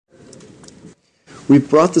We've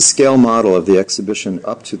brought the scale model of the exhibition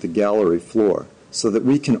up to the gallery floor so that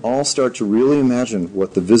we can all start to really imagine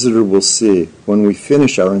what the visitor will see when we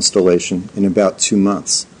finish our installation in about 2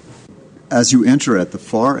 months. As you enter at the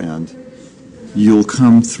far end, you'll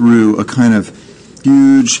come through a kind of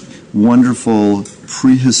huge, wonderful,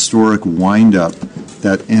 prehistoric wind-up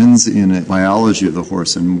that ends in a biology of the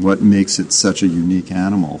horse and what makes it such a unique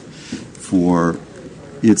animal for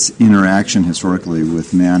its interaction historically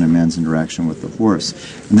with man and man's interaction with the horse.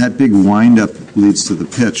 And that big wind-up leads to the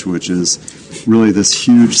pitch, which is really this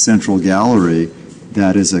huge central gallery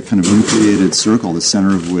that is a kind of uncreated circle, the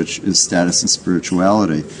center of which is status and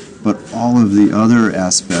spirituality. But all of the other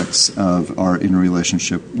aspects of our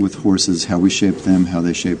interrelationship with horses, how we shaped them, how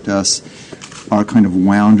they shaped us, are kind of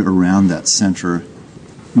wound around that center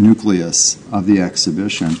nucleus of the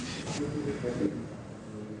exhibition.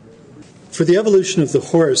 For the evolution of the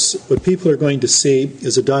horse, what people are going to see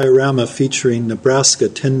is a diorama featuring Nebraska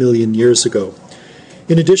 10 million years ago.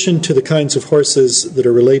 In addition to the kinds of horses that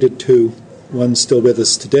are related to one still with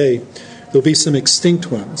us today, there'll be some extinct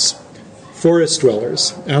ones. Forest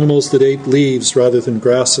dwellers, animals that ate leaves rather than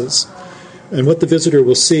grasses. And what the visitor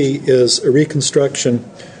will see is a reconstruction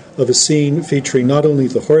of a scene featuring not only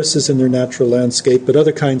the horses in their natural landscape, but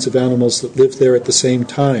other kinds of animals that lived there at the same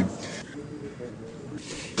time.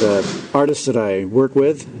 The artists that I work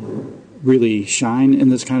with really shine in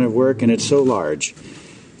this kind of work, and it's so large.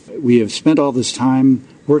 We have spent all this time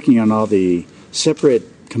working on all the separate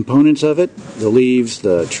components of it, the leaves,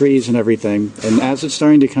 the trees, and everything. And as it's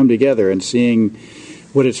starting to come together and seeing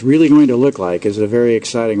what it's really going to look like is a very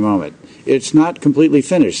exciting moment. It's not completely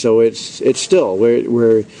finished, so it's still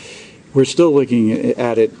we're still looking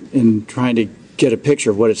at it and trying to get a picture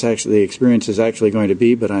of what the experience is actually going to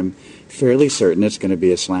be. But I'm fairly certain it's going to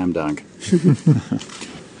be a slam dunk.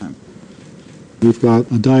 We've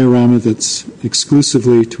got a diorama that's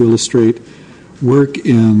exclusively to illustrate work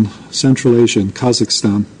in Central Asia and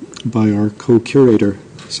Kazakhstan by our co-curator,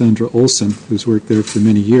 Sandra Olsen, who's worked there for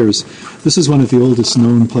many years. This is one of the oldest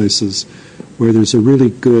known places where there's a really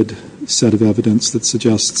good set of evidence that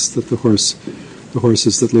suggests that the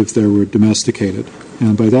horses that lived there were domesticated.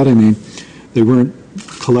 And by that I mean they weren't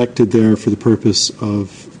collected there for the purpose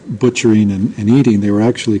of butchering and eating. They were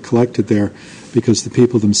actually collected there because the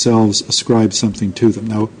people themselves ascribed something to them.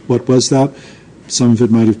 Now, what was that? Some of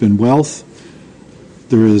it might have been wealth.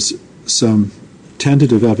 There is some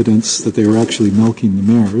tentative evidence that they were actually milking the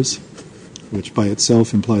mares, which by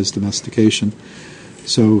itself implies domestication.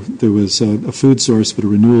 So there was a food source, but a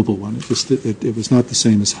renewable one. It was not the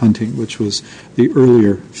same as hunting, which was the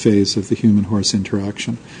earlier phase of the human-horse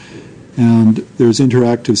interaction. And there's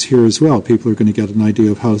interactives here as well. People are going to get an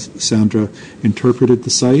idea of how Sandra interpreted the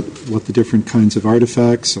site, what the different kinds of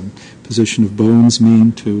artifacts and position of bones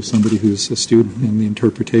mean to somebody who's a student in the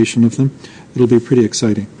interpretation of them. It'll be pretty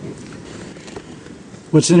exciting.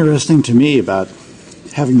 What's interesting to me about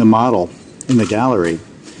having the model in the gallery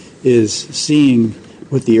is seeing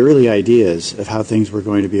what the early ideas of how things were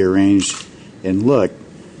going to be arranged and look,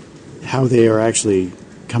 how they are actually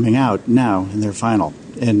coming out now in their final.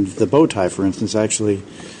 And the bow tie, for instance, actually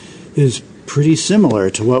is pretty similar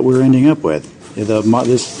to what we're ending up with.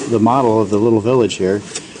 The model of the little village here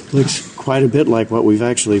looks quite a bit like what we've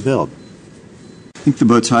actually built. I think the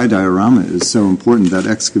bow tie diorama is so important, that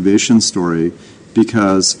excavation story,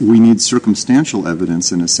 because we need circumstantial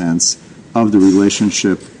evidence, in a sense, of the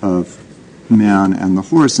relationship of man and the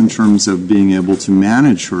horse in terms of being able to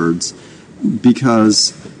manage herds,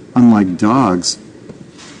 because unlike dogs,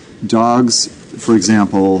 for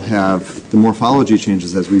example, have the morphology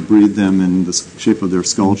changes as we breed them and the shape of their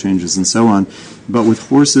skull changes and so on. But with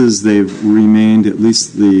horses, they've remained, at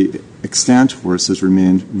least the extant horse has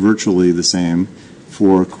remained virtually the same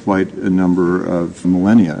for quite a number of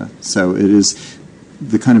millennia. So it is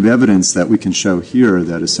the kind of evidence that we can show here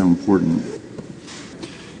that is so important.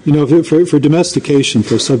 You know, for domestication,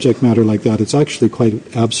 for a subject matter like that, it's actually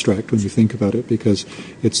quite abstract when you think about it, because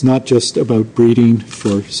it's not just about breeding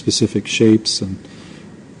for specific shapes and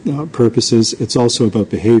purposes, it's also about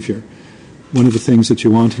behavior. One of the things that you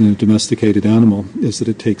want in a domesticated animal is that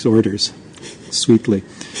it takes orders sweetly,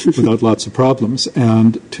 without lots of problems.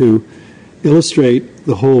 And to illustrate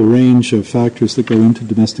the whole range of factors that go into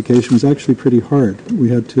domestication was actually pretty hard. We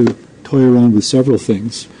had to toy around with several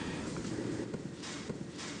things.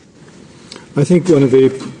 I think one of the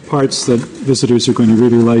parts that visitors are going to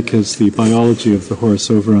really like is the biology of the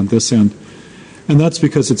horse over on this end. And that's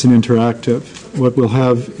because it's an interactive. What we'll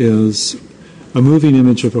have is a moving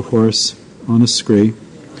image of a horse on a screen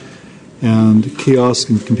and kiosks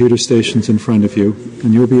and computer stations in front of you.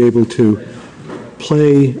 And you'll be able to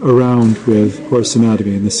play around with horse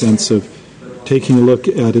anatomy in the sense of taking a look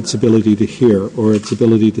at its ability to hear or its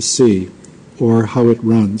ability to see or how it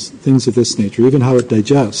runs, things of this nature, even how it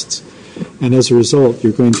digests. And as a result,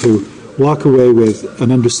 you're going to walk away with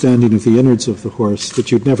an understanding of the innards of the horse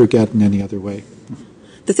that you'd never get in any other way.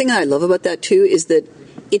 The thing that I love about that, too, is that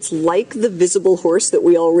it's like the visible horse that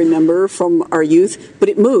we all remember from our youth, but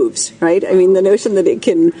it moves, right? I mean, the notion that it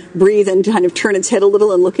can breathe and kind of turn its head a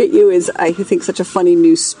little and look at you is, I think, such a funny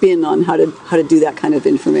new spin on how to do that kind of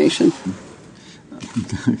information.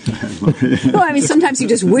 Well, I mean, sometimes you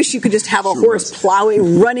just wish you could just have a horse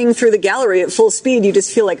plowing, running through the gallery at full speed. You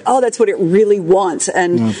just feel like, oh, that's what it really wants.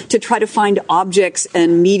 And to try to find objects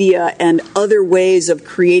and media and other ways of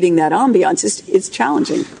creating that ambiance is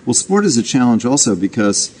challenging. Well, sport is a challenge also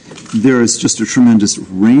because there is just a tremendous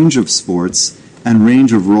range of sports and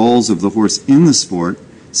range of roles of the horse in the sport,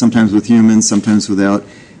 sometimes with humans, sometimes without.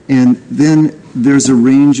 And then there's a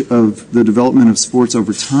range of the development of sports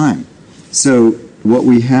over time. So what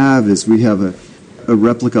we have is we have a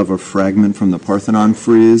replica of a fragment from the Parthenon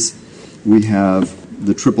frieze. We have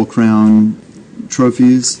the Triple Crown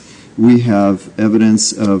trophies. We have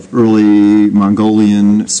evidence of early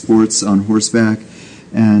Mongolian sports on horseback.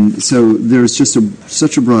 And so there's just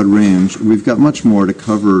such a broad range. We've got much more to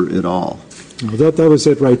cover it all. Well, that was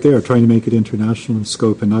it right there, trying to make it international in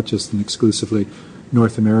scope and not just an exclusively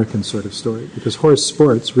North American sort of story. Because horse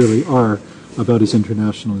sports really are about as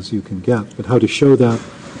international as you can get. But how to show that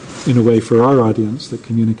in a way for our audience that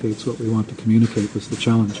communicates what we want to communicate was the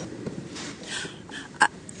challenge.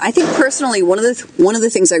 I think personally, one of the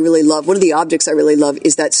things I really love, one of the objects I really love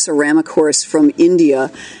is that ceramic horse from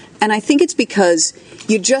India. And I think it's because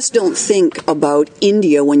you just don't think about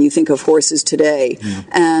India when you think of horses today. Yeah.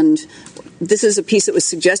 And this is a piece that was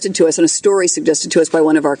suggested to us and a story suggested to us by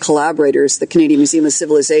one of our collaborators, the Canadian Museum of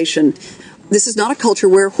Civilization. This is not a culture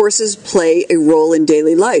where horses play a role in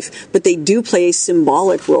daily life, but they do play a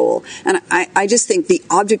symbolic role. And I just think the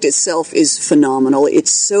object itself is phenomenal.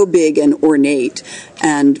 It's so big and ornate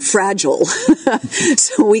and fragile.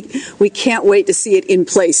 So we can't wait to see it in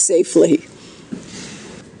place safely.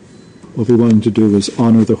 What we wanted to do was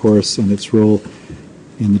honor the horse and its role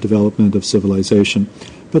in the development of civilization.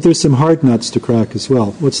 But there's some hard nuts to crack as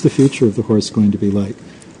well. What's the future of the horse going to be like?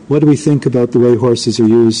 What do we think about the way horses are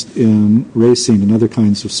used in racing and other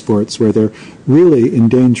kinds of sports where they're really in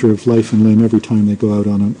danger of life and limb every time they go out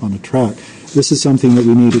on a track? This is something that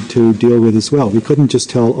we needed to deal with as well. We couldn't just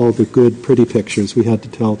tell all the good, pretty pictures. We had to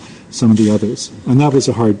tell some of the others. And that was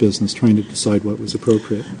a hard business, trying to decide what was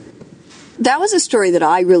appropriate. That was a story that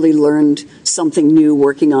I really learned something new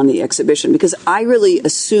working on the exhibition, because I really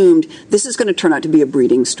assumed this is going to turn out to be a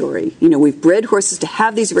breeding story. You know, we've bred horses to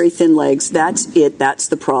have these very thin legs. That's it. That's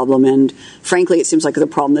the problem. And frankly, it seems like the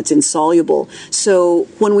problem that's insoluble. So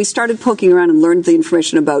when we started poking around and learned the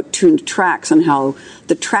information about tuned tracks and how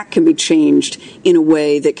the track can be changed in a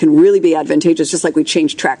way that can really be advantageous, just like we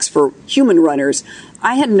changed tracks for human runners,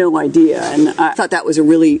 I had no idea. And I thought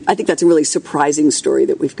I think that's a really surprising story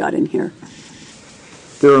that we've got in here.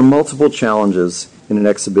 There are multiple challenges in an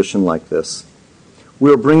exhibition like this.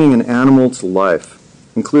 We are bringing an animal to life,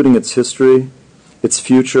 including its history, its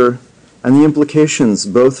future, and the implications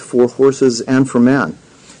both for horses and for man,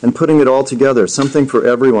 and putting it all together, something for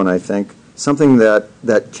everyone, I think, something that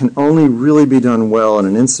can only really be done well in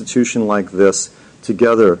an institution like this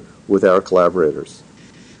together with our collaborators.